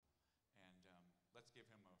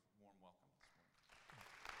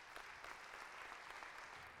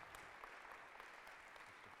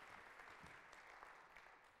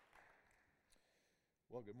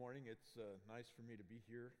Well, good morning. It's nice for me to be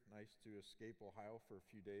here. Nice to escape Ohio for a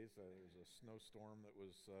few days. There was a snowstorm that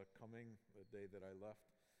was coming the day that I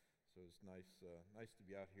left, so it's nice to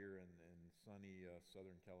be out here in sunny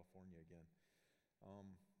Southern California again.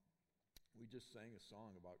 We just sang a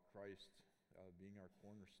song about Christ being our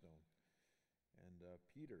cornerstone, and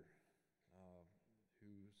Peter,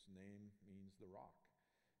 whose name means the rock,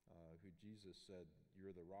 who Jesus said,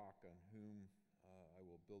 "You're the rock on whom I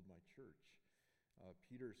will build my church."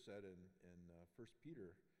 Peter said in 1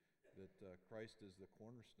 Peter that Christ is the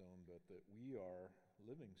cornerstone, but that we are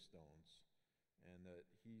living stones, and that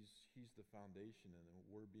He's the foundation, and that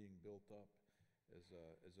we're being built up as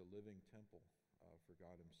a living temple for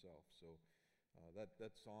God Himself. So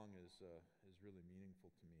that song is really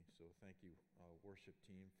meaningful to me. So thank you, worship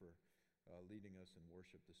team, for leading us in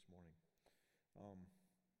worship this morning.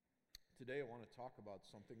 Today I want to talk about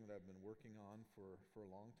something that I've been working on for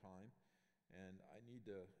a long time. And I need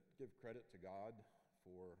to give credit to God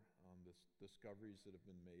for the discoveries that have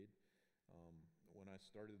been made. When I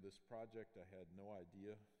started this project, I had no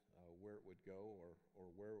idea where it would go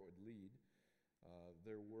or where it would lead.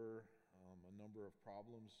 There were a number of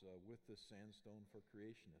problems with this sandstone for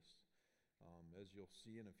creationists. As you'll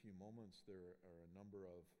see in a few moments, there are a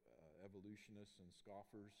number of evolutionists and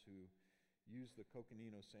scoffers who use the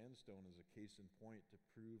Coconino sandstone as a case in point to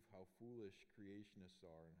prove how foolish creationists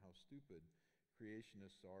are and how stupid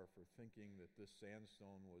creationists are for thinking that this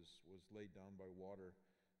sandstone was laid down by water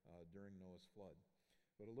during Noah's flood.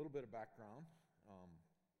 But a little bit of background.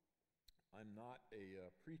 I'm not a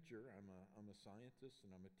preacher. I'm a scientist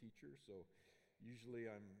and I'm a teacher. So usually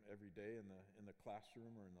I'm every day in the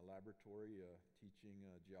classroom or in the laboratory teaching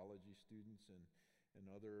geology students and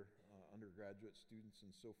other undergraduate students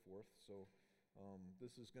and so forth. So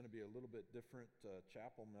this is going to be a little bit different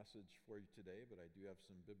chapel message for you today, but I do have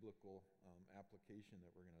some biblical application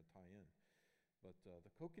that we're going to tie in. But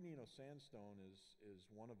the Coconino sandstone is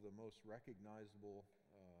one of the most recognizable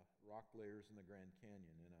rock layers in the Grand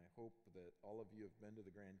Canyon, and I hope that all of you have been to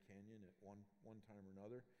the Grand Canyon at one time or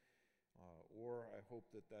another, or I hope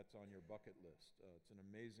that that's on your bucket list. It's an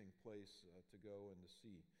amazing place to go and to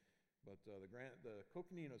see. But the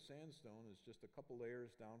Coconino sandstone is just a couple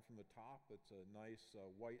layers down from the top. It's a nice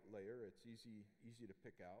white layer. It's easy to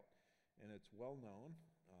pick out, and it's well known.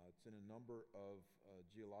 It's in a number of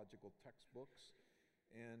geological textbooks,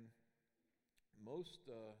 and most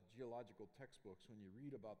geological textbooks, when you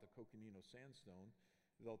read about the Coconino sandstone,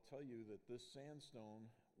 they'll tell you that this sandstone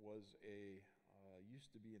was used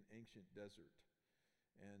to be an ancient desert,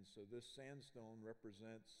 and so this sandstone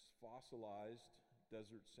represents fossilized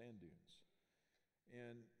desert sand dunes.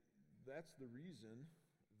 And that's the reason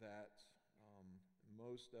that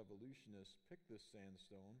most evolutionists pick this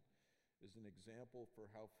sandstone as an example for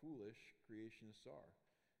how foolish creationists are.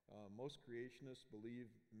 Most creationists believe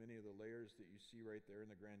many of the layers that you see right there in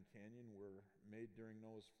the Grand Canyon were made during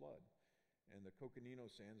Noah's flood. And the Coconino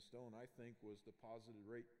sandstone, I think, was deposited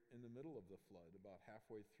right in the middle of the flood, about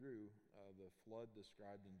halfway through the flood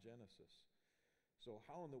described in Genesis. So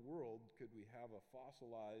how in the world could we have a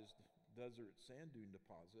fossilized desert sand dune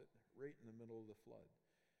deposit right in the middle of the flood?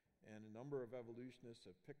 And a number of evolutionists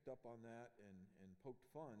have picked up on that and poked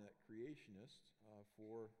fun at creationists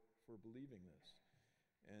for believing this.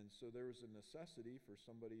 And so there was a necessity for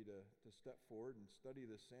somebody to step forward and study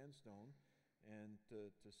this sandstone and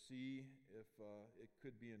to see if it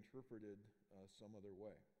could be interpreted some other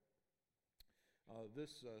way.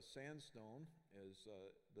 This sandstone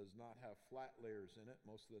does not have flat layers in it.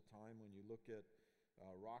 Most of the time when you look at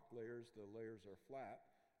rock layers, the layers are flat,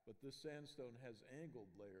 but this sandstone has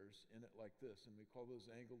angled layers in it like this, and we call those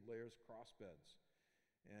angled layers crossbeds.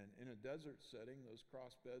 And in a desert setting, those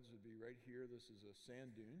crossbeds would be right here. This is a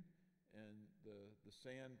sand dune, and the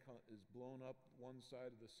sand is blown up one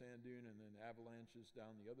side of the sand dune and then avalanches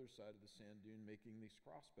down the other side of the sand dune, making these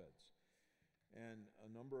crossbeds. And a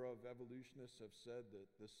number of evolutionists have said that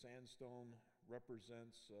the sandstone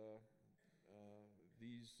represents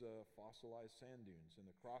these fossilized sand dunes. And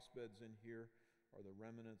the crossbeds in here are the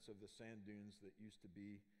remnants of the sand dunes that used to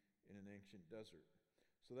be in an ancient desert.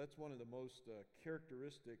 So that's one of the most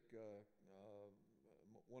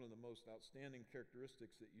one of the most outstanding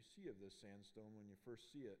characteristics that you see of this sandstone when you first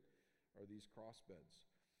see it are these crossbeds.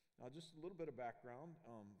 Now, just a little bit of background.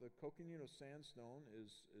 The Coconino sandstone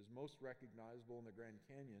is most recognizable in the Grand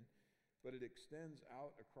Canyon, but it extends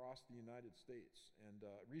out across the United States. And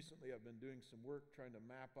recently I've been doing some work trying to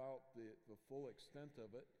map out the full extent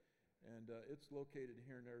of it. And it's located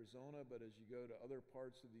here in Arizona, but as you go to other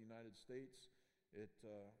parts of the United States,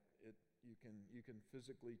 you can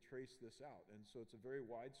physically trace this out. And so it's a very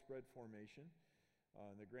widespread formation.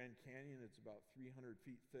 In the Grand Canyon, it's about 300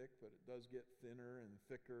 feet thick, but it does get thinner and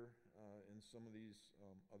thicker in some of these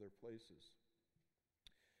other places.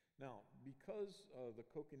 Now, because the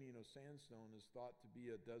Coconino Sandstone is thought to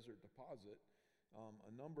be a desert deposit,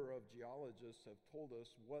 a number of geologists have told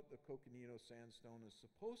us what the Coconino Sandstone is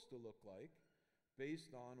supposed to look like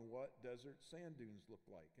based on what desert sand dunes look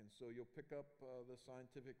like. And so you'll pick up the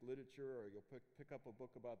scientific literature, or you'll pick up a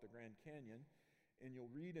book about the Grand Canyon, and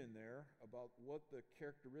you'll read in there about what the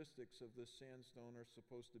characteristics of this sandstone are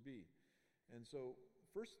supposed to be. And so,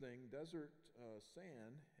 first thing, desert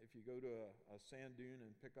sand, if you go to a sand dune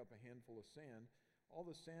and pick up a handful of sand, all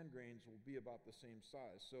the sand grains will be about the same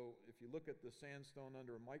size. So if you look at the sandstone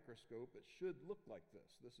under a microscope, it should look like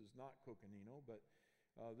this. This is not Coconino, but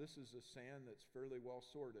this is a sand that's fairly well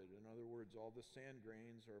sorted. In other words, all the sand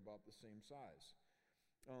grains are about the same size.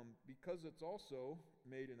 Because it's also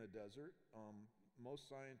made in a desert, most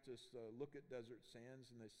scientists look at desert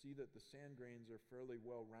sands and they see that the sand grains are fairly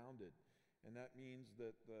well rounded. And that means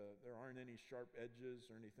that there aren't any sharp edges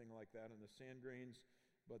or anything like that in the sand grains,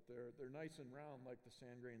 but they're nice and round like the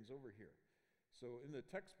sand grains over here. So in the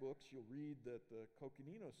textbooks, you'll read that the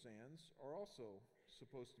Coconino sands are also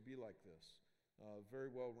supposed to be like this, very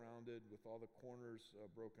well rounded with all the corners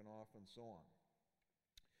broken off and so on.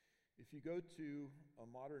 If you go to a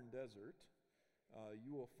modern desert,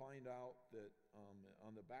 you will find out that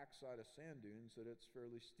on the backside of sand dunes that it's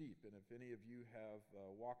fairly steep. And if any of you have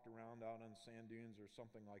walked around out on sand dunes or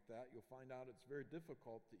something like that, you'll find out it's very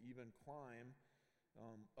difficult to even climb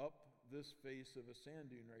up this face of a sand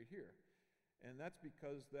dune right here. And that's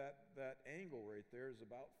because that angle right there is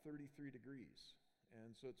about 33 degrees.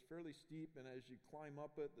 And so it's fairly steep, and as you climb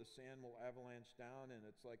up it, the sand will avalanche down, and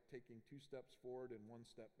it's like taking 2 steps forward and 1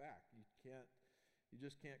 step back. You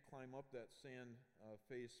just can't climb up that sand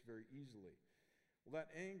face very easily. Well, that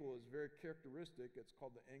angle is very characteristic. It's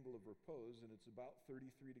called the angle of repose, and it's about 33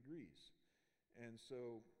 degrees. And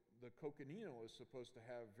so the Coconino is supposed to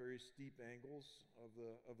have very steep angles of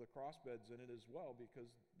the crossbeds in it as well, because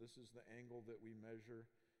this is the angle that we measure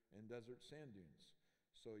in desert sand dunes.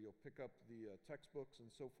 So you'll pick up the textbooks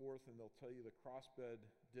and so forth, and they'll tell you the crossbed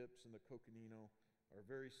dips in the Coconino are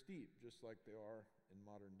very steep, just like they are in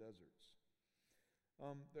modern deserts.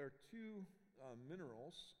 There are 2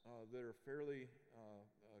 minerals that are fairly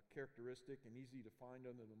characteristic and easy to find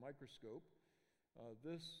under the microscope.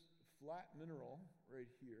 This flat mineral right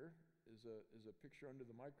here is a picture under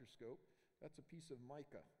the microscope. That's a piece of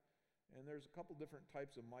mica. And there's a couple different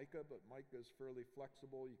types of mica, but mica is fairly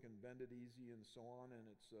flexible. You can bend it easy and so on, and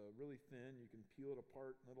it's really thin. You can peel it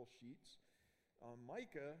apart in little sheets.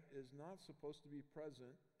 Mica is not supposed to be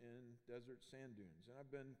present in desert sand dunes. And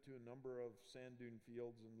I've been to a number of sand dune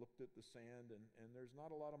fields and looked at the sand, and there's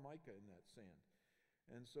not a lot of mica in that sand.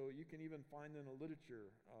 And so you can even find in the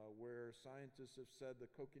literature where scientists have said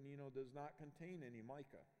the Coconino does not contain any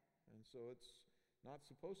mica. And so it's not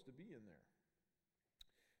supposed to be in there.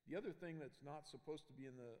 The other thing that's not supposed to be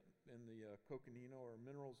in the Coconino are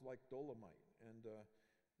minerals like dolomite. And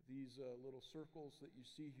these little circles that you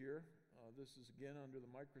see here, this is again under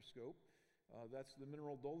the microscope. That's the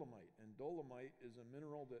mineral dolomite. And dolomite is a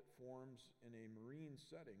mineral that forms in a marine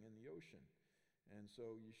setting in the ocean. And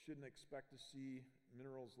so you shouldn't expect to see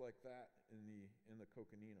minerals like that in the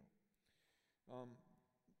Coconino.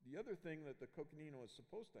 The other thing that the Coconino is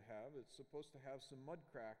supposed to have, it's supposed to have some mud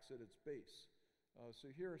cracks at its base.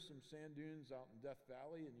 So here are some sand dunes out in Death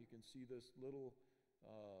Valley, and you can see this little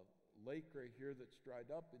lake right here that's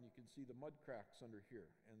dried up, and you can see the mud cracks under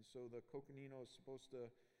here. And so the Coconino is supposed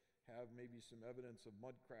to have maybe some evidence of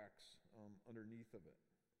mud cracks underneath of it.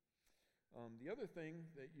 The other thing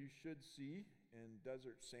that you should see in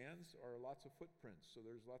desert sands are lots of footprints. So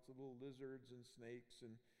there's lots of little lizards and snakes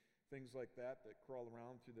and things like that crawl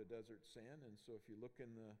around through the desert sand. And so if you look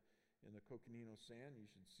in the Coconino sand, you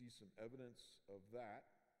should see some evidence of that.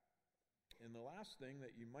 And the last thing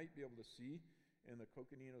that you might be able to see in the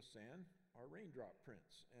Coconino sand are raindrop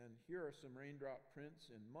prints. And here are some raindrop prints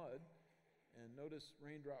in mud. And notice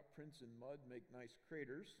raindrop prints in mud make nice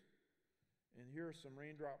craters. And here are some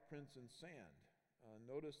raindrop prints in sand.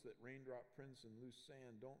 Notice that raindrop prints in loose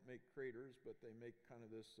sand don't make craters, but they make kind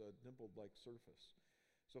of this dimpled-like surface.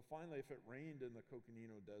 So finally, if it rained in the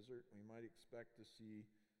Coconino Desert, we might expect to see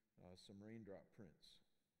some raindrop prints.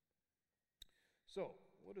 So,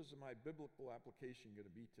 what is my biblical application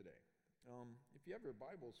going to be today? If you have your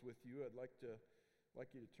Bibles with you, I'd like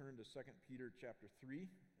you to turn to 2 Peter chapter 3.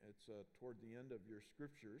 It's toward the end of your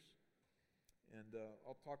scriptures. And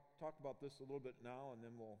I'll talk about this a little bit now, and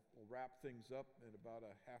then we'll wrap things up in about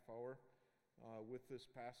a half hour with this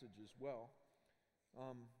passage as well.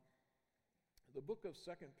 The book of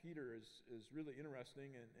 2nd Peter is really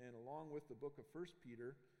interesting, and along with the book of 1st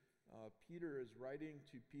Peter, Peter is writing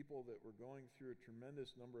to people that were going through a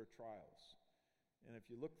tremendous number of trials. And if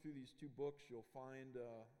you look through these two books, you'll find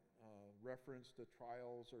reference to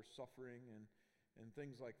trials or suffering and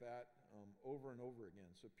things like that over and over again.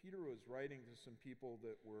 So Peter was writing to some people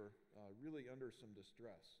that were really under some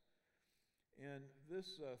distress. And this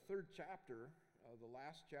third chapter, the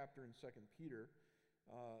last chapter in 2nd Peter,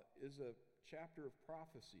 is a chapter of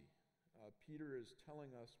prophecy. Peter is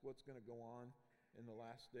telling us what's going to go on in the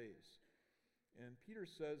last days. And Peter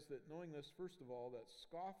says that knowing this, first of all, that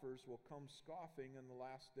scoffers will come scoffing in the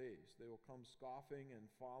last days. They will come scoffing and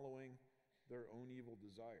following their own evil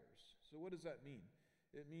desires. So what does that mean?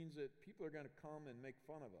 It means that people are going to come and make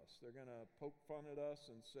fun of us. They're going to poke fun at us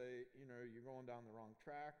and say, you're going down the wrong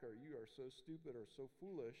track, or you are so stupid or so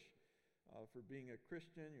foolish for being a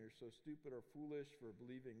Christian. You're so stupid or foolish for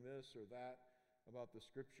believing this or that about the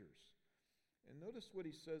Scriptures. And notice what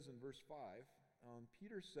he says in verse 5.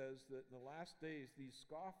 Peter says that in the last days, these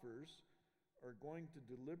scoffers are going to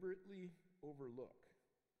deliberately overlook.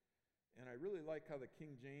 And I really like how the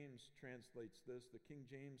King James translates this. The King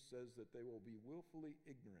James says that they will be willfully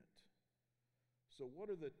ignorant. So what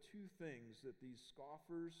are the two things that these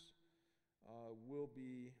scoffers will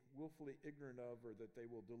be willfully ignorant of, or that they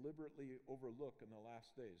will deliberately overlook in the last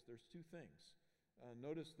days? There's two things.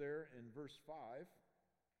 Notice there in verse 5,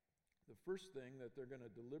 the first thing that they're going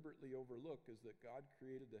to deliberately overlook is that God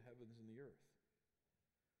created the heavens and the earth.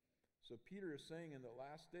 So Peter is saying in the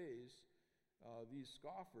last days, these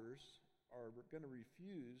scoffers are going to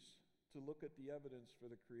refuse to look at the evidence for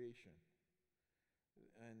the creation.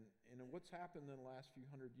 And what's happened in the last few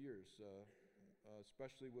hundred years,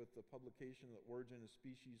 especially with the publication of The Origin of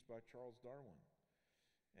Species by Charles Darwin.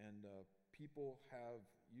 And people have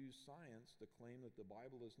used science to claim that the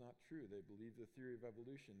Bible is not true. They believe the theory of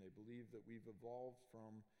evolution. They believe that we've evolved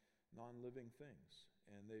from non-living things.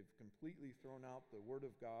 And they've completely thrown out the Word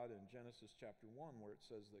of God in Genesis chapter 1, where it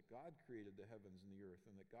says that God created the heavens and the earth,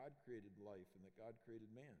 and that God created life, and that God created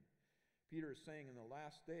man. Peter is saying in the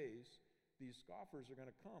last days, these scoffers are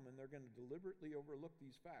going to come, and they're going to deliberately overlook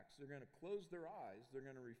these facts. They're going to close their eyes. They're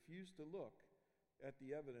going to refuse to look at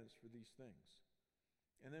the evidence for these things.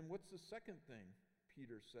 And then what's the second thing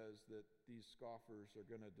Peter says that these scoffers are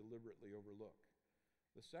going to deliberately overlook?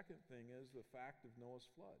 The second thing is the fact of Noah's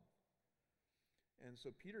flood. And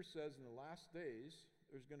so Peter says in the last days,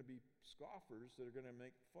 there's going to be scoffers that are going to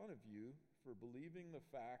make fun of you for believing the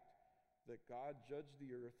fact that God judged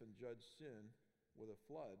the earth and judged sin with a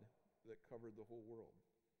flood that covered the whole world.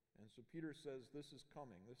 And so Peter says this is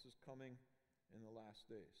coming. This is coming in the last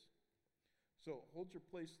days. So hold your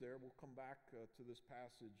place there. We'll come back to this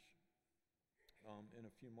passage in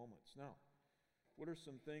a few moments. Now, what are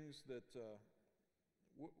some things that,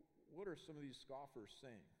 what are some of these scoffers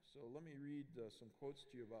saying? So let me read some quotes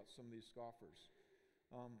to you about some of these scoffers.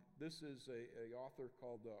 This is a author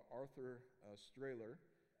called Arthur Strehler,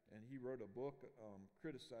 and he wrote a book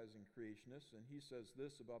criticizing creationists, and he says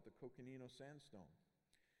this about the Coconino Sandstone.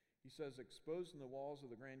 He says, exposed in the walls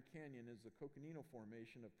of the Grand Canyon is the Coconino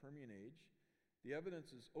Formation of Permian age. The evidence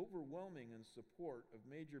is overwhelming in support of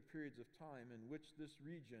major periods of time in which this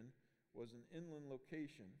region was an inland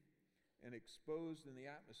location and exposed in the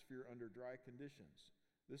atmosphere under dry conditions.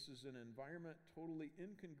 This is an environment totally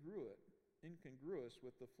incongruous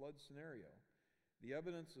with the flood scenario. The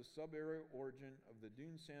evidence of subaerial origin of the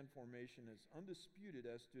dune sand formation is undisputed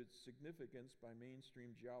as to its significance by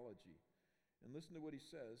mainstream geology. And listen to what he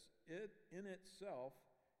says. In itself,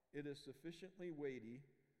 it is sufficiently weighty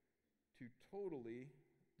to totally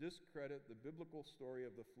discredit the biblical story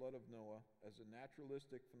of the flood of Noah as a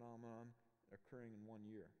naturalistic phenomenon occurring in one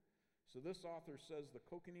year. So this author says the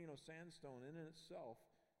Coconino Sandstone in itself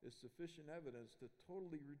is sufficient evidence to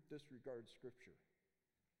totally disregard Scripture.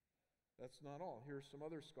 That's not all. Here are some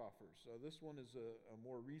other scoffers. This one is a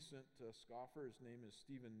more recent scoffer. His name is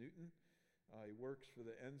Stephen Newton. He works for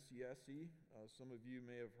the NCSE. Some of you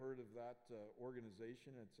may have heard of that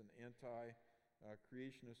organization. It's an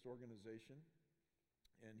anti-creationist organization.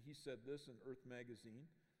 And he said this in Earth Magazine.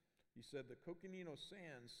 He said, the Coconino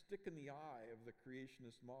sands stick in the eye of the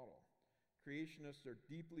creationist model. Creationists are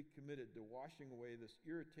deeply committed to washing away this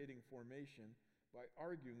irritating formation by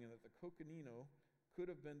arguing that the Coconino could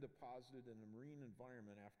have been deposited in a marine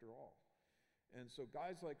environment after all. And so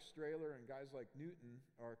guys like Strehler and guys like Newton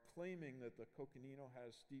are claiming that the Coconino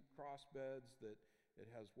has steep crossbeds, that it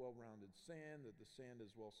has well-rounded sand, that the sand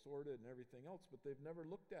is well sorted and everything else, but they've never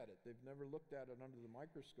looked at it. They've never looked at it under the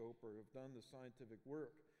microscope or have done the scientific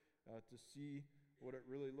work to see what it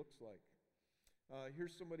really looks like.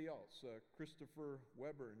 Here's somebody else, Christopher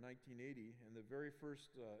Weber in 1980, in the very first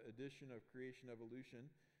edition of Creation Evolution,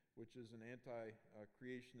 which is an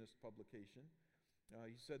anti-creationist publication.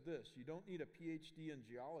 He said this: "You don't need a PhD in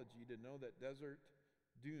geology to know that desert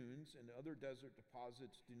dunes and other desert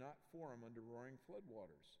deposits do not form under roaring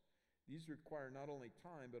floodwaters. These require not only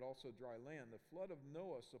time but also dry land. The flood of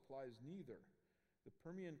Noah supplies neither. The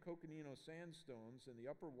Permian Coconino sandstones in the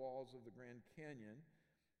upper walls of the Grand Canyon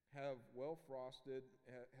have frosted,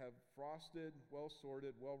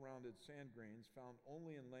 well-sorted, well-rounded sand grains found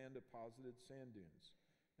only in land-deposited sand dunes."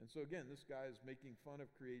 And so again, this guy is making fun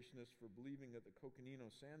of creationists for believing that the Coconino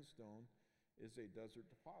sandstone is a desert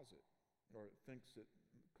deposit, or thinks that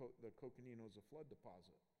the Coconino is a flood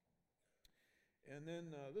deposit. And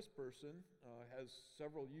then this person has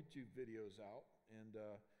several YouTube videos out, and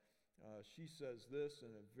she says this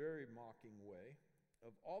in a very mocking way: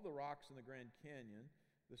 "Of all the rocks in the Grand Canyon,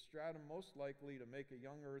 the stratum most likely to make a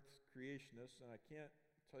young earth creationist," and I can't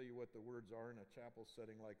tell you what the words are in a chapel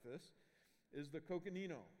setting like this, "is the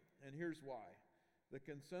Coconino. And here's why. The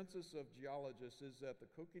consensus of geologists is that the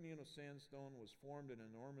Coconino sandstone was formed in an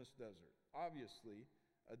enormous desert. Obviously,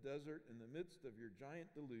 a desert in the midst of your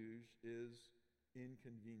giant deluge is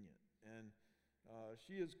inconvenient." And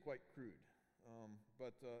she is quite crude.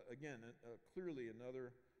 But again, clearly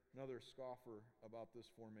another scoffer about this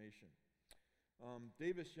formation.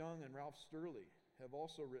 Davis Young and Ralph Sturley have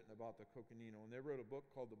also written about the Coconino, and they wrote a book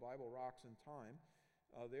called The Bible, Rocks, and Time.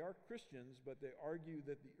 They are Christians, but they argue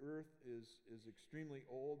that the earth is extremely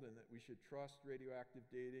old and that we should trust radioactive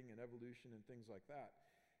dating and evolution and things like that.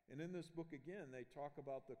 And in this book again, they talk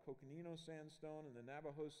about the Coconino sandstone and the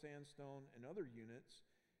Navajo sandstone and other units,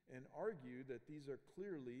 and argue that these are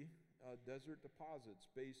clearly desert deposits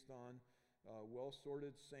based on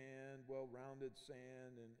well-sorted sand, well-rounded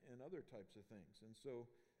sand, and other types of things. And so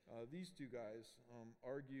these two guys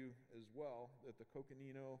argue as well that the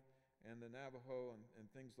Coconino and the Navajo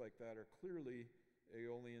and things like that are clearly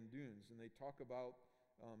Aeolian dunes. And they talk about,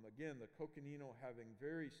 again, the Coconino having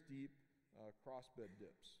very steep crossbed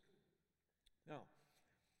dips. Now,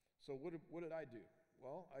 so what did I do?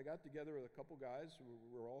 Well, I got together with a couple guys who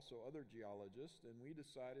were also other geologists, and we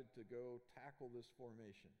decided to go tackle this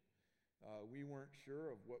formation. We weren't sure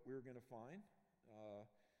of what we were going to find,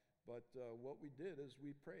 but what we did is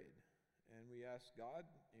we prayed, and we asked God,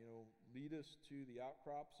 lead us to the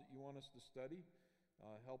outcrops that you want us to study,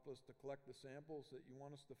 help us to collect the samples that you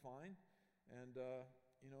want us to find, and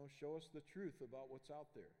show us the truth about what's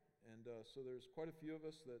out there. And so there's quite a few of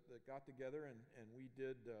us that got together, and we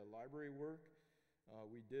did library work.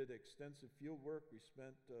 We did extensive field work. We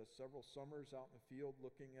spent several summers out in the field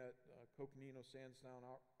looking at Coconino sandstone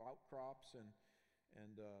outcrops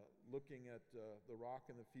and looking at the rock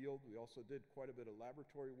in the field. We also did quite a bit of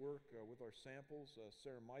laboratory work with our samples.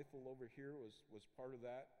 Sarah Meithel over here was part of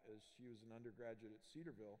that, as she was an undergraduate at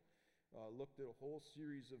Cedarville. Looked at a whole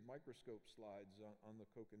series of microscope slides on the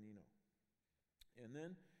Coconino. And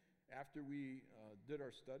then after we did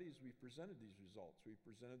our studies, we presented these results. We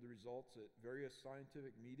presented the results at various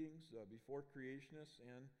scientific meetings before creationists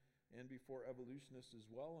and before evolutionists as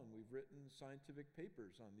well, and we've written scientific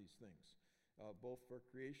papers on these things, both for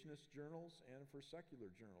creationist journals and for secular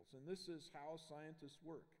journals. And this is how scientists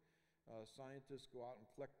work. Scientists go out and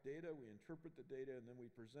collect data, we interpret the data, and then we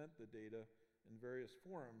present the data in various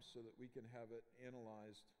forums so that we can have it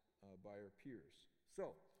analyzed by our peers.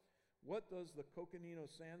 So, what does the Coconino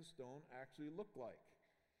sandstone actually look like?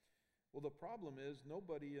 Well, the problem is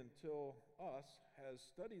nobody until us has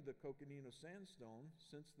studied the Coconino sandstone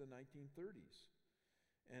since the 1930s.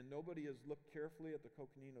 And nobody has looked carefully at the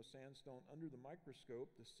Coconino sandstone under the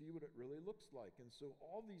microscope to see what it really looks like. And so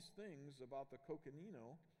all these things about the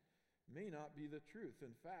Coconino may not be the truth.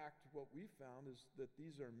 In fact, what we found is that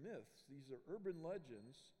these are myths. These are urban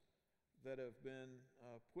legends that have been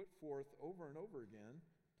put forth over and over again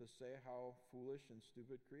to say how foolish and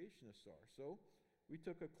stupid creationists are. So we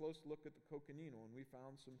took a close look at the Coconino, and we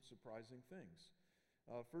found some surprising things.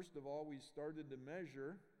 First of all, we started to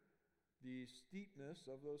measure the steepness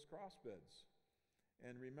of those crossbeds.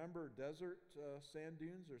 And remember, desert sand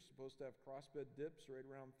dunes are supposed to have crossbed dips right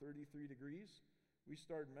around 33 degrees. We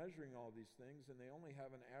started measuring all these things, and they only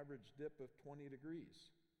have an average dip of 20 degrees.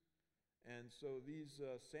 And so these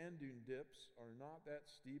sand dune dips are not that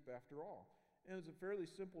steep after all. And it's a fairly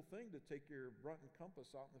simple thing to take your Brunton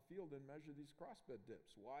compass out in the field and measure these crossbed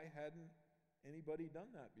dips. Why hadn't anybody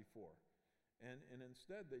done that before? And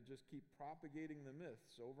instead, they just keep propagating the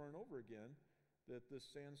myths over and over again that this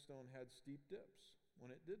sandstone had steep dips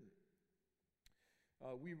when it didn't.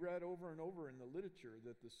 We read over and over in the literature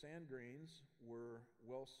that the sand grains were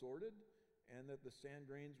well sorted and that the sand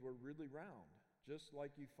grains were really round, just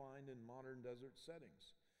like you find in modern desert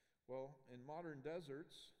settings. Well, in modern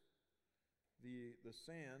deserts, the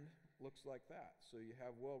sand looks like that. So you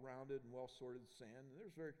have well-rounded and well-sorted sand. And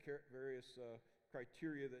there's various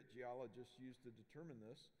criteria that geologists use to determine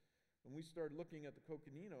this. When we started looking at the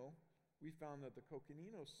Coconino, we found that the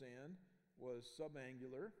Coconino sand was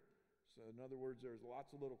subangular. So in other words, there's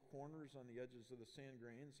lots of little corners on the edges of the sand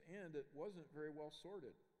grains, and it wasn't very well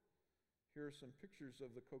sorted. Here are some pictures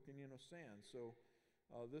of the Coconino sand. So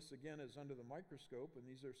this again is under the microscope, and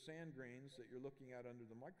these are sand grains that you're looking at under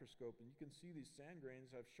the microscope, and you can see these sand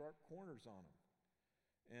grains have sharp corners on them.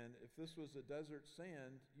 And if this was a desert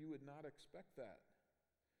sand, you would not expect that.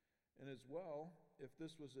 And as well, if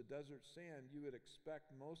this was a desert sand, you would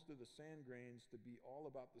expect most of the sand grains to be all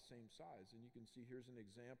about the same size. And you can see here's an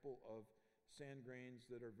example of sand grains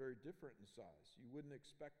that are very different in size. You wouldn't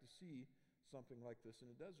expect to see something like this in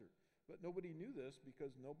a desert. But nobody knew this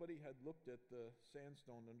because nobody had looked at the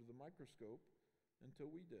sandstone under the microscope until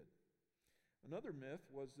we did. Another myth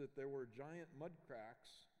was that there were giant mud cracks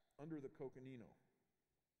under the Coconino.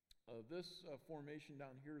 This formation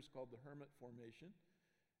down here is called the Hermit Formation,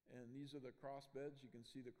 and these are the crossbeds. You can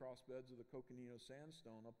see the crossbeds of the Coconino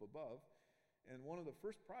sandstone up above. And one of the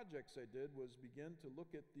first projects I did was begin to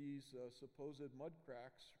look at these supposed mud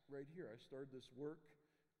cracks right here. I started this work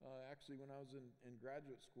actually when I was in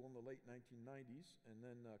graduate school in the late 1990s, and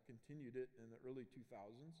then continued it in the early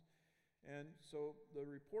 2000s. And so the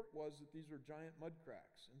report was that these were giant mud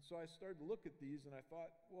cracks. And so I started to look at these, and I thought,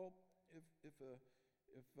 well,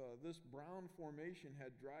 if this brown formation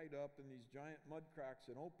had dried up and these giant mud cracks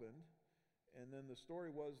had opened, and then the story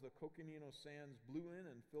was the Coconino sands blew in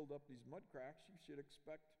and filled up these mud cracks, you should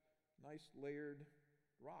expect nice layered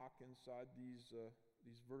rock inside these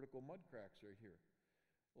vertical mud cracks right here.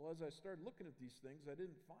 Well, as I started looking at these things, I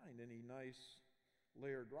didn't find any nice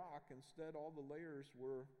layered rock. Instead, all the layers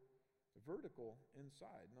were vertical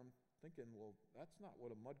inside. And I'm thinking, well, that's not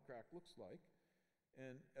what a mud crack looks like.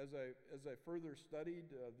 And as I further studied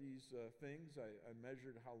these things, I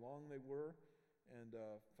measured how long they were and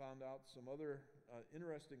found out some other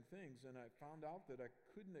interesting things. And I found out that I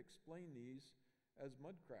couldn't explain these as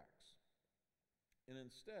mud cracks. And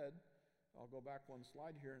instead, I'll go back one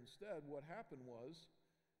slide here. Instead, what happened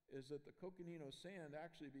is that the Coconino sand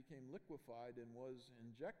actually became liquefied and was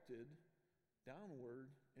injected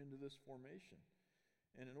downward into this formation.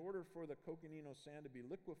 And in order for the Coconino sand to be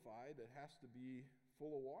liquefied, it has to be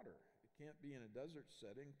full of water. It can't be in a desert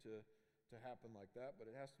setting to happen like that,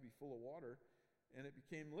 but it has to be full of water. And it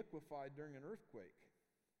became liquefied during an earthquake.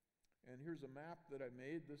 And here's a map that I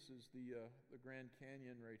made. This is the Grand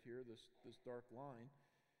Canyon right here, this dark line.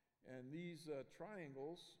 And these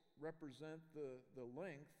triangles represent the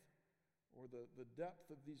length or the depth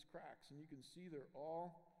of these cracks. And you can see they're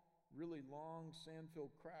all really long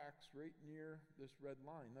sand-filled cracks right near this red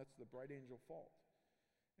line. That's the Bright Angel Fault.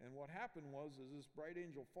 And what happened was, as this Bright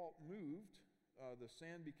Angel Fault moved, the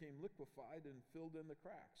sand became liquefied and filled in the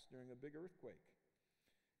cracks during a big earthquake.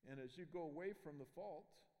 And as you go away from the fault,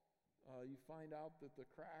 you find out that the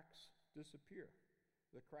cracks disappear.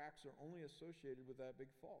 The cracks are only associated with that big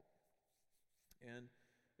fault. And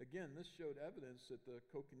again, this showed evidence that the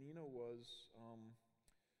Coconino was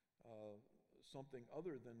something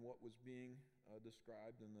other than what was being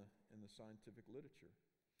described in the scientific literature.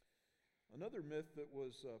 Another myth that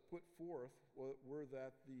was put forth were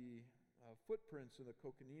that the footprints in the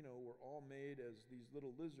Coconino were all made as these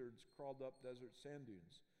little lizards crawled up desert sand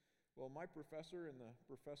dunes. Well, my professor and the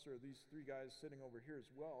professor of these three guys sitting over here as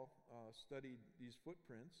well studied these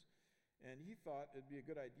footprints, and he thought it'd be a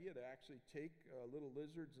good idea to actually take little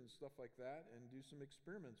lizards and stuff like that and do some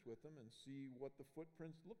experiments with them and see what the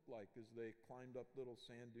footprints looked like as they climbed up little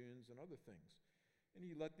sand dunes and other things. And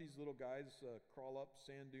he let these little guys crawl up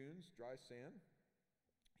sand dunes, dry sand.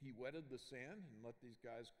 He wetted the sand and let these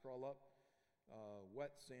guys crawl up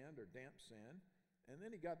wet sand or damp sand. And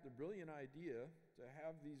then he got the brilliant idea to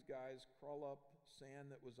have these guys crawl up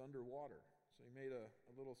sand that was underwater. So he made a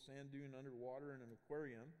little sand dune underwater in an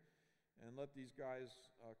aquarium and let these guys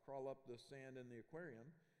crawl up the sand in the aquarium.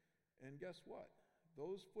 And guess what?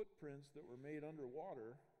 Those footprints that were made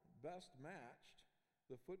underwater best matched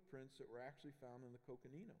the footprints that were actually found in the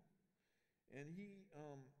Coconino. And he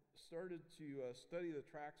started to study the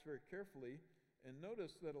tracks very carefully and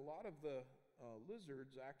noticed that a lot of the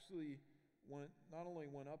lizards actually not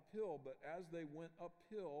only went uphill, but as they went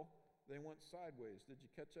uphill, they went sideways. Did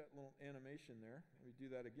you catch that little animation there? Let me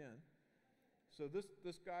do that again. So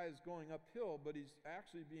this guy is going uphill, but he's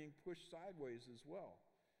actually being pushed sideways as well.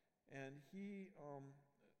 And he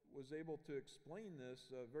was able to explain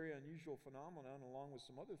this very unusual phenomenon along with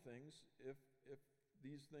some other things if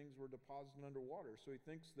these things were deposited underwater. So he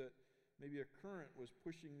thinks that maybe a current was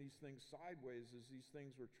pushing these things sideways as these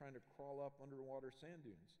things were trying to crawl up underwater sand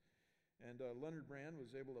dunes. And Leonard Brand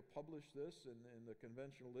was able to publish this in the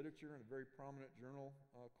conventional literature in a very prominent journal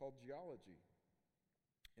called Geology,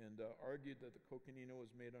 and argued that the coconino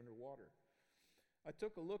was made underwater. I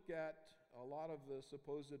took a look at a lot of the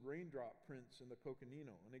supposed raindrop prints in the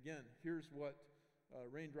coconino. And again, here's what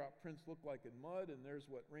raindrop prints look like in mud, and there's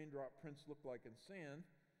what raindrop prints look like in sand.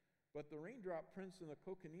 But the raindrop prints in the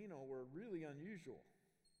coconino were really unusual.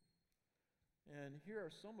 And here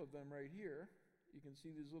are some of them right here. You can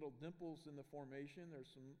see these little dimples in the formation.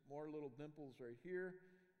 There's some more little dimples right here,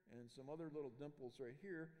 and some other little dimples right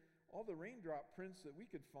here. All the raindrop prints that we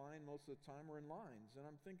could find most of the time were in lines. And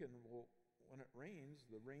I'm thinking, well, when it rains,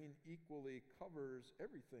 the rain equally covers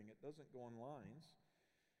everything. It doesn't go in lines.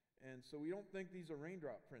 And so we don't think these are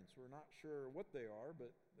raindrop prints. We're not sure what they are,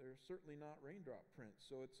 but they're certainly not raindrop prints.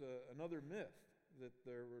 So it's another myth that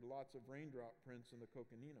there were lots of raindrop prints in the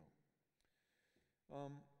coconino.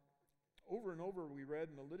 Over and over we read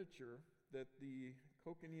in the literature that the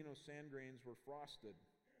coconino sand grains were frosted.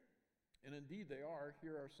 And indeed they are.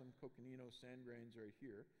 Here are some coconino sand grains right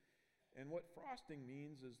here. And what frosting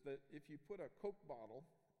means is that if you put a Coke bottle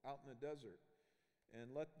out in the desert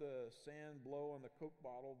and let the sand blow on the Coke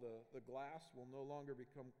bottle, the glass will no longer be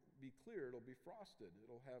clear. It'll be frosted.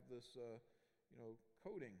 It'll have this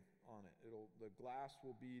coating on it. The glass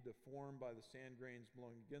will be deformed by the sand grains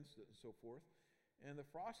blowing against it and so forth. And the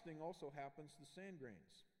frosting also happens to sand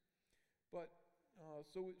grains. But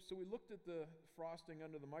so we looked at the frosting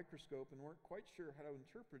under the microscope and weren't quite sure how to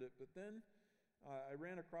interpret it. But then I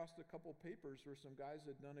ran across a couple papers where some guys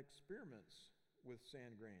had done experiments with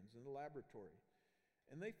sand grains in the laboratory.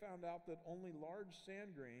 And they found out that only large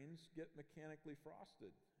sand grains get mechanically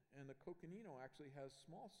frosted. And the coconino actually has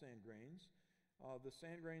small sand grains. The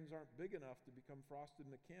sand grains aren't big enough to become frosted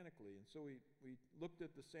mechanically. And so we looked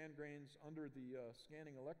at the sand grains under the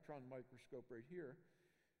scanning electron microscope right here.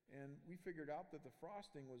 And we figured out that the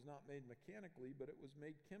frosting was not made mechanically, but it was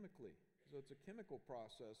made chemically. So it's a chemical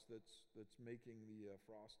process that's making the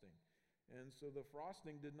frosting. And so the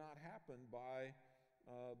frosting did not happen by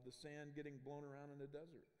the sand getting blown around in the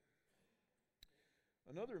desert.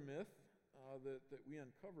 Another myth that we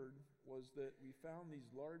uncovered was that we found these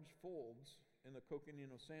large folds in the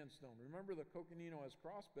coconino sandstone. Remember, the coconino has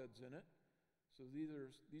crossbeds in it, so these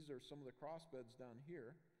are some of the crossbeds down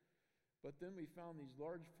here. But then we found these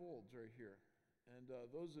large folds right here. And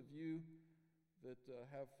those of you that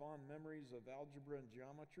have fond memories of algebra and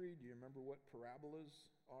geometry, do you remember what parabolas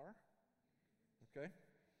are? Okay.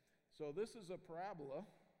 So this is a parabola,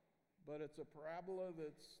 but it's a parabola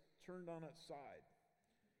that's turned on its side.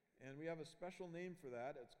 And we have a special name for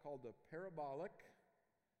that. It's called the parabolic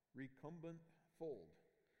recumbent fold.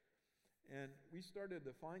 And we started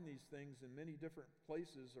to find these things in many different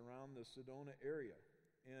places around the Sedona area.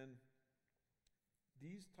 And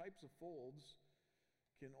these types of folds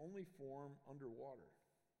can only form underwater.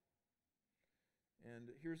 And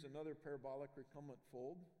here's another parabolic recumbent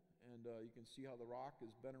fold. And you can see how the rock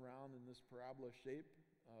is bent around in this parabola shape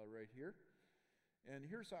right here. And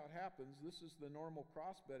here's how it happens. This is the normal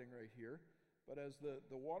cross-bedding right here. But as the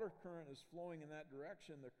water current is flowing in that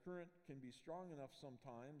direction, the current can be strong enough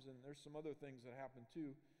sometimes, and there's some other things that happen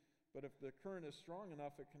too. But if the current is strong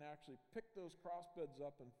enough, it can actually pick those crossbeds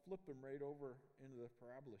up and flip them right over into the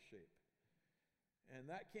parabola shape. And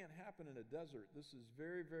that can't happen in a desert. This is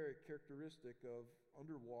very, very characteristic of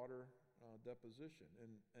underwater deposition,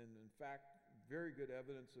 and in fact, very good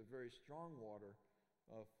evidence of very strong water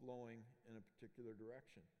flowing in a particular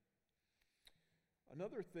direction.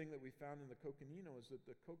 Another thing that we found in the coconino is that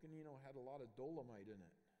the coconino had a lot of dolomite in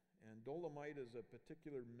it. And dolomite is a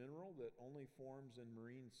particular mineral that only forms in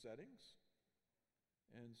marine settings.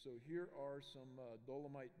 And so here are some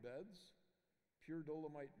dolomite beds, pure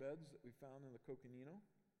dolomite beds that we found in the coconino.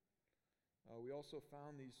 We also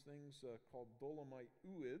found these things called dolomite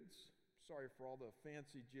ooids. Sorry for all the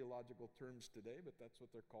fancy geological terms today, but that's what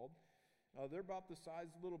they're called. They're about the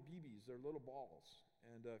size of little BBs. They're little balls.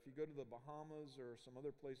 And if you go to the Bahamas or some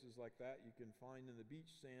other places like that, you can find in the beach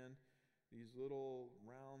sand these little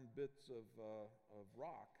round bits of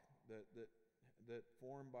rock that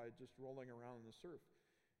form by just rolling around in the surf.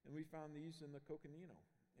 And we found these in the coconino.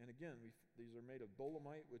 And again, these are made of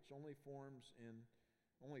dolomite, which only thought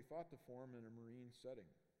to form in a marine setting.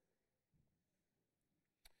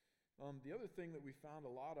 The other thing that we found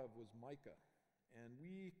a lot of was mica. And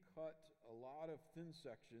we cut a lot of thin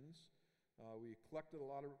sections We collected a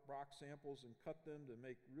lot of rock samples and cut them to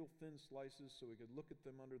make real thin slices so we could look at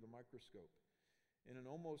them under the microscope. And in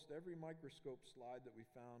almost every microscope slide that we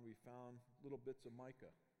found little bits of mica.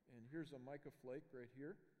 And here's a mica flake right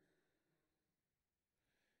here.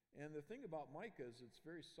 And the thing about mica is it's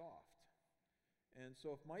very soft. And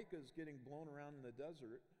so if mica is getting blown around in the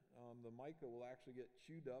desert, the mica will actually get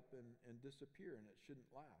chewed up and disappear, and it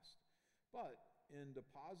shouldn't last. But in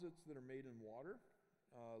deposits that are made in water,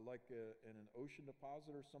 like in an ocean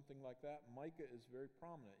deposit or something like that, mica is very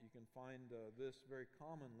prominent. You can find this very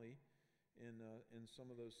commonly in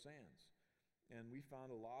some of those sands. And we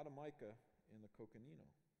found a lot of mica in the Coconino.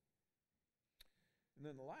 And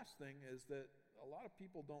then the last thing is that a lot of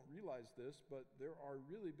people don't realize this, but there are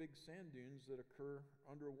really big sand dunes that occur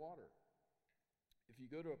underwater. If you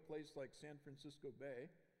go to a place like San Francisco Bay,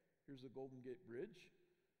 here's the Golden Gate Bridge.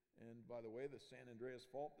 And by the way, the San Andreas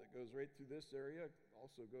Fault that goes right through this area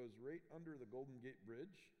also goes right under the Golden Gate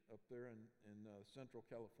Bridge up there in central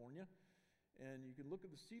California. And you can look at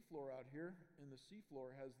the seafloor out here, and the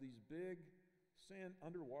seafloor has these big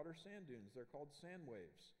underwater sand dunes. They're called sand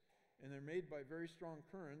waves. And they're made by very strong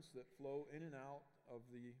currents that flow in and out of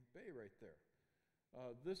the bay right there.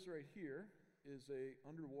 This right here is a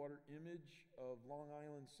underwater image of Long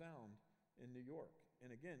Island Sound in New York. And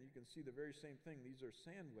again, you can see the very same thing. These are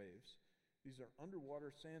sand waves. These are underwater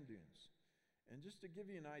sand dunes. And just to give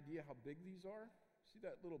you an idea how big these are, see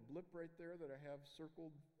that little blip right there that I have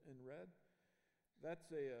circled in red? That's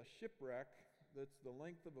a shipwreck that's the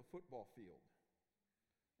length of a football field.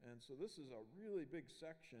 And so this is a really big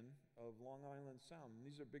section of Long Island Sound. And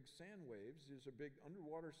these are big sand waves. These are big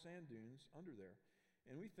underwater sand dunes under there.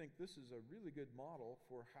 And we think this is a really good model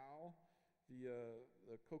for how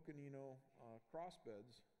the Coconino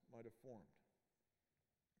crossbeds might have formed.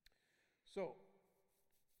 So,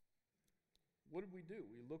 what did we do?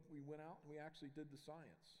 We went out and we actually did the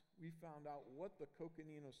science. We found out what the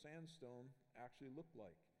Coconino sandstone actually looked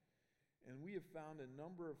like. And we have found a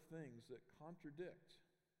number of things that contradict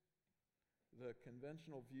the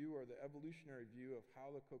conventional view or the evolutionary view of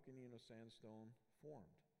how the Coconino sandstone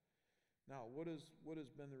formed. Now, what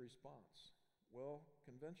has been the response? Well,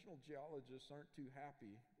 conventional geologists aren't too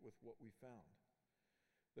happy with what we found.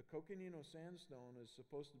 The Coconino sandstone is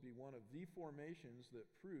supposed to be one of the formations that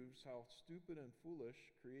proves how stupid and foolish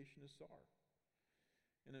creationists are.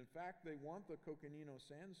 And in fact, they want the Coconino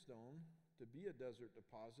sandstone to be a desert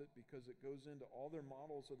deposit because it goes into all their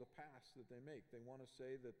models of the past that they make. They want to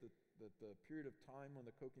say that the period of time when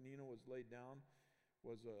the Coconino was laid down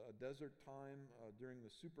was a desert time during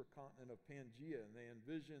the supercontinent of Pangaea, and they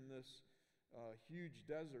envision this huge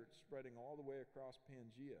desert spreading all the way across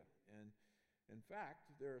Pangaea. And in fact,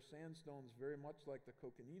 there are sandstones very much like the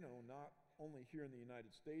Coconino, not only here in the United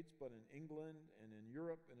States, but in England and in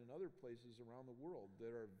Europe and in other places around the world that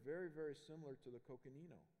are very, very similar to the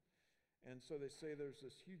Coconino. And so they say there's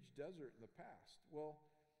this huge desert in the past. Well,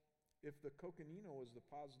 if the Coconino was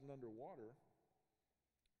deposited underwater,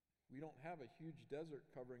 we don't have a huge desert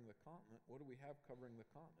covering the continent. What do we have covering the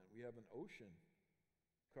continent? We have an ocean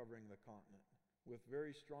covering the continent with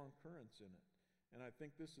very strong currents in it. And I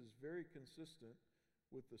think this is very consistent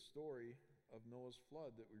with the story of Noah's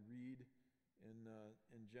flood that we read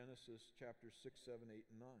in Genesis chapters 6, 7, 8,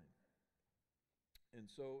 and 9. And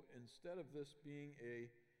so instead of this being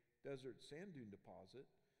a desert sand dune deposit,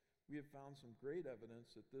 we have found some great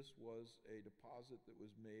evidence that this was a deposit that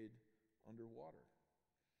was made underwater.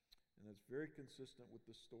 And that's very consistent with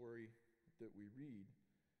the story that we read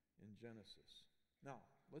in Genesis. Now,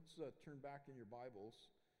 let's turn back in your Bibles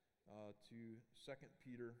to 2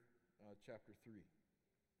 Peter chapter 3.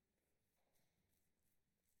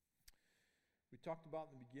 We talked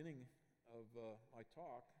about in the beginning of my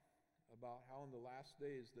talk about how in the last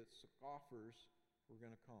days that scoffers were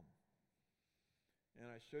going to come. And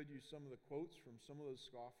I showed you some of the quotes from some of those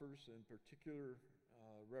scoffers, in particular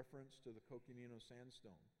reference to the Coconino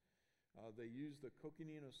sandstone. They use the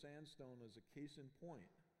Coconino sandstone as a case in point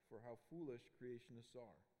for how foolish creationists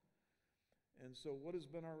are. And so what has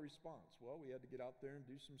been our response? Well, we had to get out there and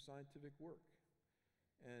do some scientific work.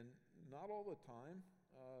 And not all the time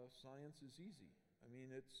science is easy. I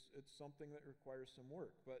mean, it's something that requires some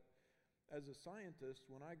work. But as a scientist,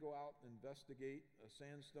 when I go out and investigate a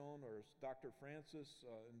sandstone, or as Dr. Francis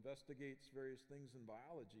investigates various things in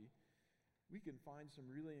biology, we can find some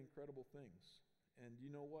really incredible things. And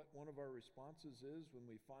you know what one of our responses is when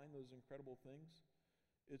we find those incredible things?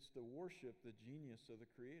 It's to worship the genius of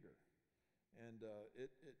the Creator. And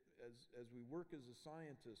as we work as a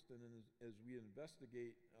scientist and as we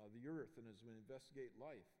investigate the earth and as we investigate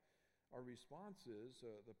life, our response is,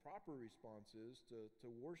 the proper response is to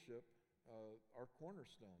worship our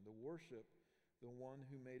cornerstone, to worship the one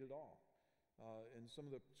who made it all. In some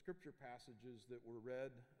of the scripture passages that were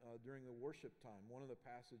read during the worship time, one of the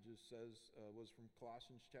passages was from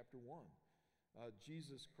Colossians chapter 1.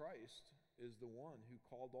 Jesus Christ is the one who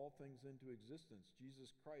called all things into existence.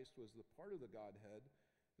 Jesus Christ was the part of the Godhead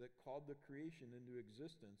that called the creation into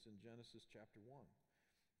existence in Genesis chapter 1.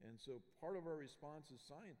 And so part of our response as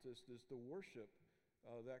scientists is to worship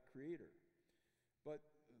that creator. But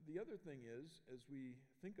the other thing is, as we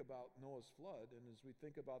think about Noah's flood, and as we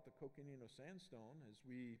think about the Coconino sandstone, as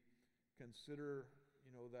we consider,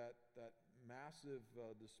 that massive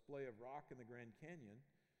display of rock in the Grand Canyon,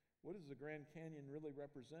 what does the Grand Canyon really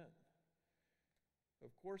represent? Of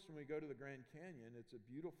course, when we go to the Grand Canyon, it's a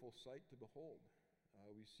beautiful sight to behold.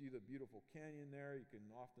 We see the beautiful canyon there. You can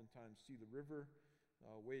oftentimes see the river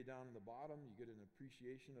way down in the bottom. You get an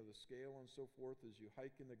appreciation of the scale and so forth as you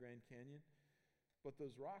hike in the Grand Canyon. But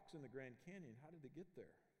those rocks in the Grand Canyon, how did they get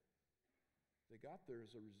there? They got there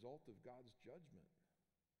as a result of God's judgment.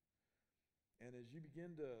 And as you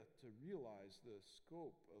begin to realize the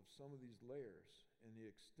scope of some of these layers and the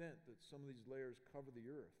extent that some of these layers cover the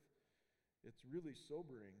earth, it's really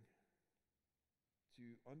sobering to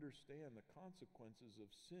understand the consequences of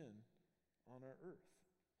sin on our earth.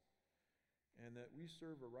 And that we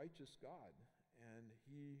serve a righteous God, and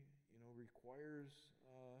He, requires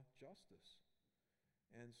justice.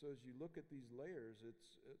 And so as you look at these layers,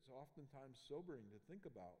 it's oftentimes sobering to think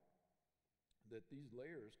about that these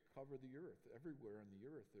layers cover the earth. Everywhere on the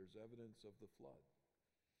earth there's evidence of the flood.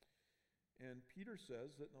 And Peter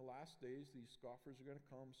says that in the last days these scoffers are going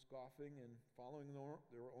to come scoffing and following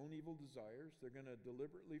their own evil desires. They're going to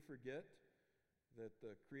deliberately forget that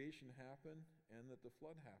the creation happened and that the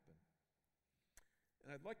flood happened.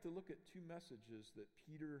 And I'd like to look at two messages that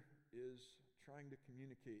Peter is trying to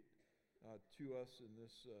communicate to us in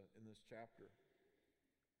this chapter.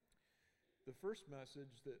 The first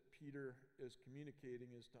message that Peter is communicating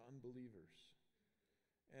is to unbelievers.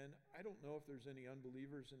 And I don't know if there's any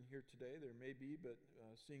unbelievers in here today. There may be, but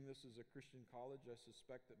seeing this as a Christian college, I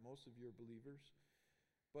suspect that most of you are believers.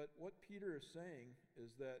 But what Peter is saying is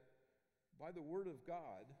that by the word of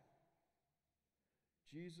God,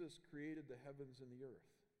 Jesus created the heavens and the earth.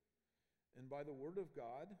 And by the word of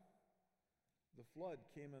God, the flood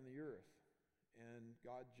came on the earth, and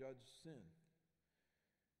God judged sin.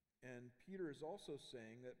 And Peter is also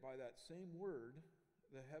saying that by that same word,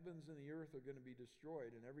 the heavens and the earth are going to be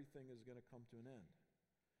destroyed, and everything is going to come to an end.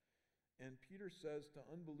 And Peter says to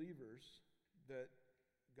unbelievers that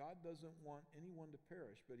God doesn't want anyone to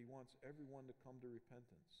perish, but He wants everyone to come to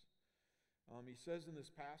repentance. He says in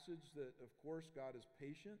this passage that, of course, God is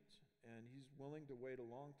patient, and He's willing to wait a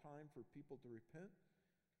long time for people to repent,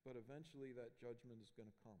 but eventually that judgment is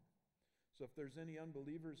going to come. So if there's any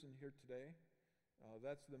unbelievers in here today,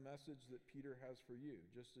 that's the message that Peter has for you.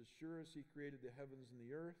 Just as sure as He created the heavens and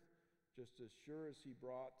the earth, just as sure as He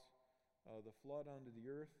brought the flood onto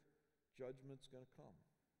the earth, judgment's going to come.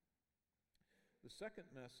 The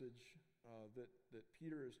second message that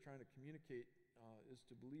Peter is trying to communicate is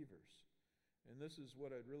to believers. And this is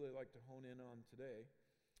what I'd really like to hone in on today.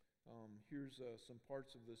 Here's some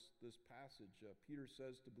parts of this passage. Peter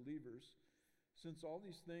says to believers, since all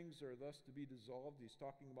these things are thus to be dissolved, he's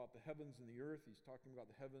talking about the heavens and the earth. He's talking about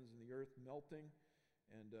the heavens and the earth melting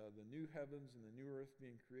and the new heavens and the new earth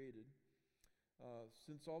being created.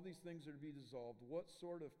 Since all these things are to be dissolved, what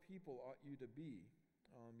sort of people ought you to be?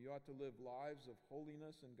 You ought to live lives of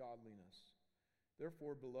holiness and godliness.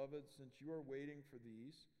 Therefore, beloved, since you are waiting for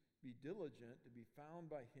these, be diligent to be found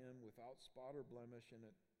by Him without spot or blemish and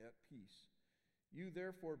at peace. You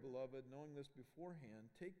therefore, beloved, knowing this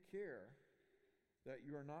beforehand, take care that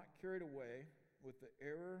you are not carried away with the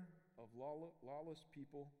error of lawless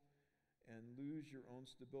people and lose your own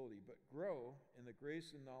stability, but grow in the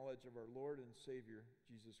grace and knowledge of our Lord and Savior,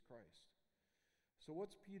 Jesus Christ. So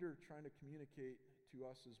what's Peter trying to communicate to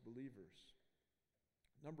us as believers?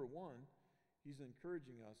 Number one, he's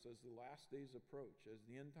encouraging us as the last days approach, as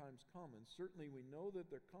the end times come. And certainly we know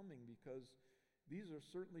that they're coming because these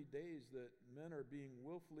are certainly days that men are being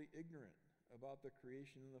willfully ignorant about the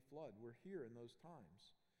creation and the flood. We're here in those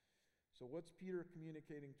times. So what's Peter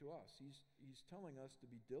communicating to us? He's telling us to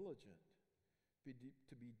be diligent,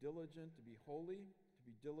 to be diligent, to be holy, to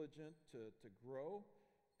be diligent, to grow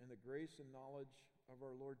in the grace and knowledge of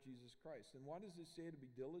our Lord Jesus Christ. And why does it say to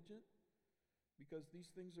be diligent? Because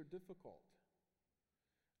these things are difficult.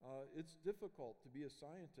 It's difficult to be a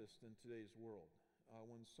scientist in today's world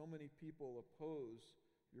when so many people oppose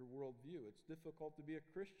your worldview. It's difficult to be a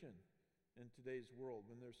Christian in today's world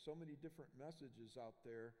when there's so many different messages out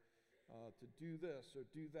there to do this or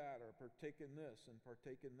do that or partake in this and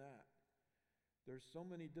partake in that. There's so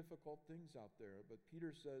many difficult things out there, but Peter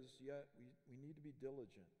says, yet we need to be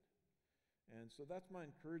diligent. And so that's my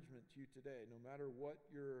encouragement to you today. No matter what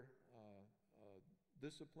your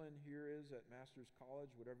discipline here is at Master's College,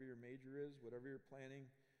 whatever your major is, whatever you're planning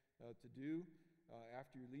to do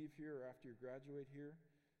after you leave here or after you graduate here,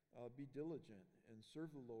 be diligent and serve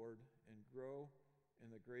the Lord and grow in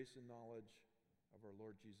the grace and knowledge of our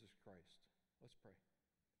Lord Jesus Christ. Let's pray.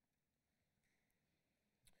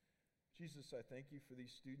 Jesus, I thank you for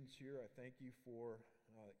these students here. I thank you for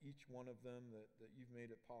each one of them that you've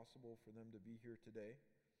made it possible for them to be here today.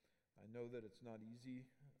 I know that it's not easy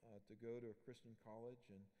to go to a Christian college,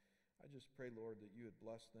 and I just pray, Lord, that you would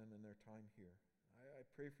bless them in their time here. I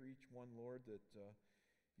pray for each one, Lord, that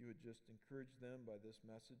you would just encourage them by this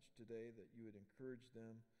message today, that you would encourage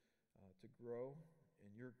them to grow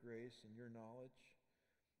in your grace and your knowledge.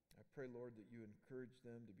 I pray, Lord, that you encourage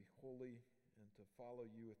them to be holy and to follow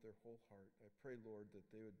you with their whole heart. I pray, Lord, that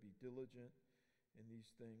they would be diligent in these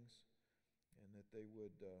things and that they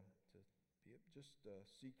would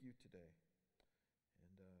seek you today.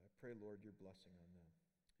 And I pray, Lord, your blessing on them.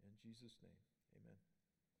 In Jesus' name, amen.